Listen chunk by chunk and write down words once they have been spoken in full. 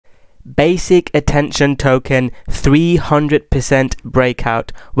Basic attention token 300%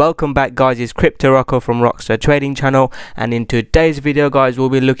 breakout. Welcome back guys, it's cryptorocko from Rocko trading channel, and in today's video guys we'll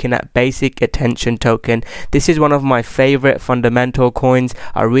be looking at basic attention token. This is one of my favorite fundamental coins.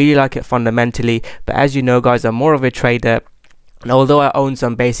 I really like it fundamentally, but as you know guys, I'm more of a trader. And although I own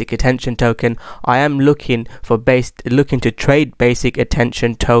some basic attention token, I am looking to trade basic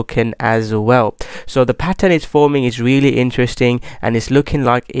attention token as well. So the pattern it's forming is really interesting, and it's looking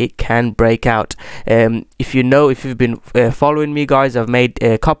like it can break out. If you've been following me guys, I've made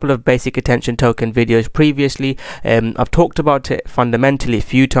a couple of basic attention token videos previously. I've talked about it fundamentally a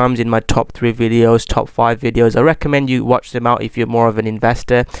few times in my top 3 videos, top 5 videos. I recommend you watch them out if you're more of an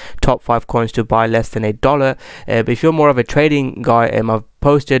investor. Top 5 coins to buy less than $1. But if you're more of a trading guy, I've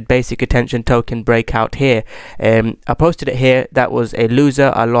posted basic attention token breakout here. I posted it here. That was a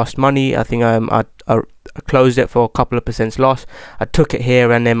loser. I lost money. I think I closed it for a couple of % loss. I took it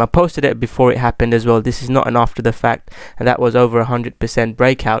here, and then I posted it before it happened as well. This is not an after the fact, and that was over 100%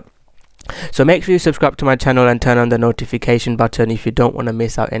 breakout. So make sure you subscribe to my channel and turn on the notification button if you don't want to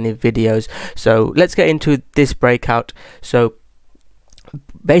miss out any videos. So let's get into this breakout. So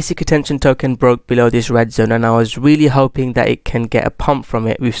basic attention token broke below this red zone, and I was really hoping that it can get a pump from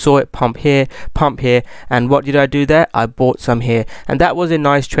it. We saw it pump here, and what did I do there? I bought some here, and that was a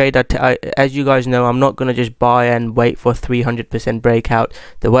nice trade. As you guys know, I'm not going to just buy and wait for 300% breakout.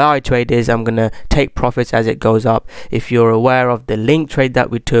 The way I trade is I'm going to take profits as it goes up. If you're aware of the link trade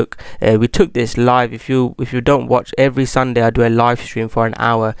that we took this live. If you don't watch, every Sunday I do a live stream for an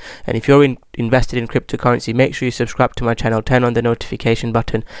hour, and if you're invested in cryptocurrency, make sure you subscribe to my channel, turn on the notification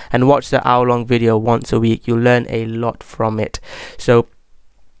button, and watch the hour-long video once a week. You'll learn a lot from it. So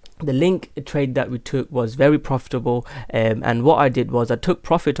the link trade that we took was very profitable, and what I did was I took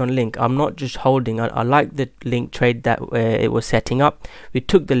profit on link. I'm not just holding. I like the link trade that it was setting up. We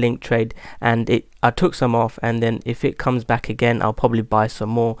took the link trade, and I took some off, and then if it comes back again, I'll probably buy some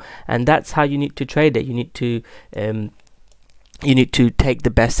more. And that's how you need to trade it. You need to take the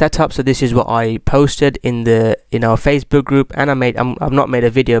best setup. So this is what I posted in our Facebook group, and I've not made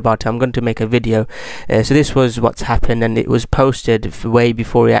a video about it. I'm going to make a video. So this was what's happened, and it was posted way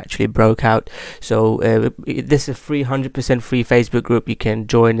before it actually broke out. So this is a 100% free Facebook group. You can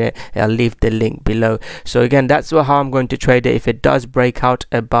join it. I'll leave the link below. So again, that's how I'm going to trade it. If it does break out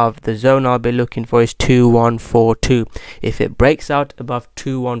above the zone I'll be looking for is 2142. If it breaks out above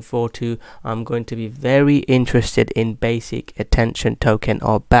 2142, I'm going to be very interested in basic attention token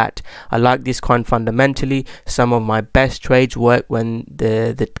or BAT. I like this coin fundamentally. Some of my best trades work when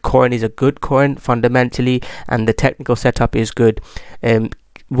the coin is a good coin fundamentally and the technical setup is good.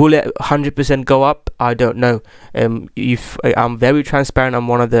 Will it 100% go up? I don't know. I'm very transparent. I'm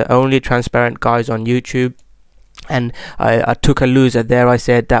one of the only transparent guys on YouTube. And I took a loser there. I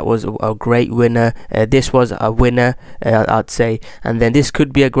said that was a great winner. This was a winner, I'd say, and then this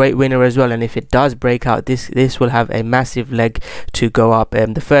could be a great winner as well. And if it does break out, this will have a massive leg to go up.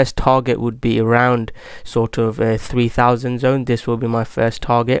 The first target would be around sort of 3,000 zone. This will be my first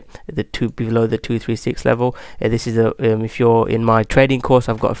target, below the 236 level. This is if you're in my trading course,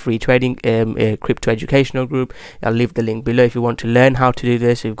 I've got a free trading crypto educational group. I'll leave the link below if you want to learn how to do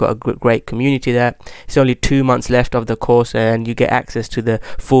this. We've got a great community there. It's only 2 months left of the course, and you get access to the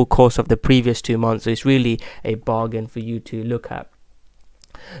full course of the previous 2 months. So it's really a bargain for you to look at.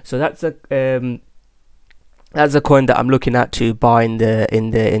 So that's a coin that I'm looking at to buy in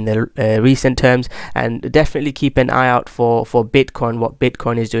the recent terms, and definitely keep an eye out for Bitcoin, what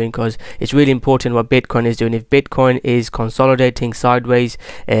Bitcoin is doing, because it's really important what Bitcoin is doing. If Bitcoin is consolidating sideways,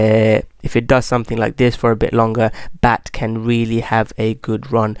 if it does something like this for a bit longer, BAT can really have a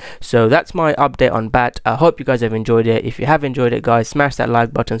good run. So that's my update on BAT. I hope you guys have enjoyed it. If you have enjoyed it guys, smash that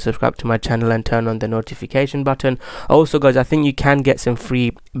like button, subscribe to my channel, and turn on the notification button. Also guys, I think you can get some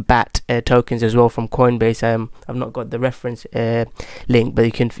free BAT tokens as well from Coinbase. I've not got the reference link, but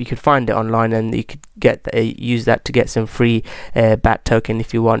you could find it online, and you could use that to get some free BAT token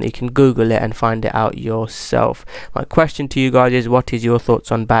if you want. You can Google it and find it out yourself. My question to you guys is, what is your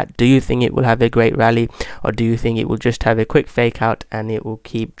thoughts on BAT? Do you think it will have a great rally, or do you think it will just have a quick fake out and it will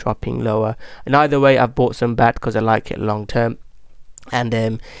keep dropping lower? And either way, I've bought some BAT because I like it long term.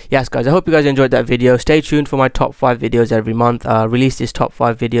 And yes guys, I hope you guys enjoyed that video. Stay tuned for my top 5 videos every month. I release these top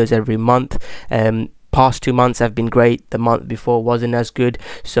 5 videos every month. past 2 months have been great. The month before wasn't as good,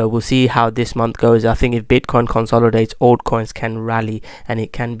 so we'll see how this month goes. I think if Bitcoin consolidates, altcoins can rally and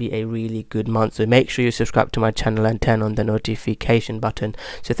it can be a really good month. So make sure you subscribe to my channel and turn on the notification button.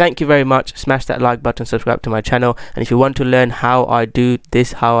 So thank you very much. Smash that like button, subscribe to my channel, and if you want to learn how I do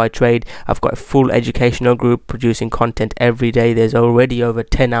this, how I trade, I've got a full educational group producing content every day. There's already over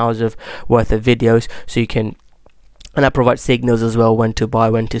 10 hours of worth of videos, so you can, and I provide signals as well, when to buy,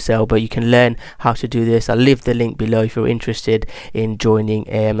 when to sell, but you can learn how to do this. I'll leave the link below if you're interested in joining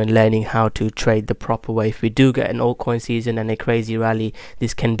and learning how to trade the proper way. If we do get an altcoin season and a crazy rally,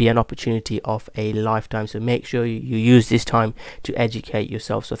 this can be an opportunity of a lifetime, so make sure you use this time to educate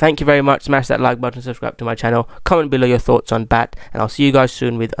yourself. So thank you very much. Smash that like button, subscribe to my channel, comment below your thoughts on BAT, and I'll see you guys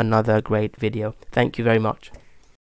soon with another great video. Thank you very much.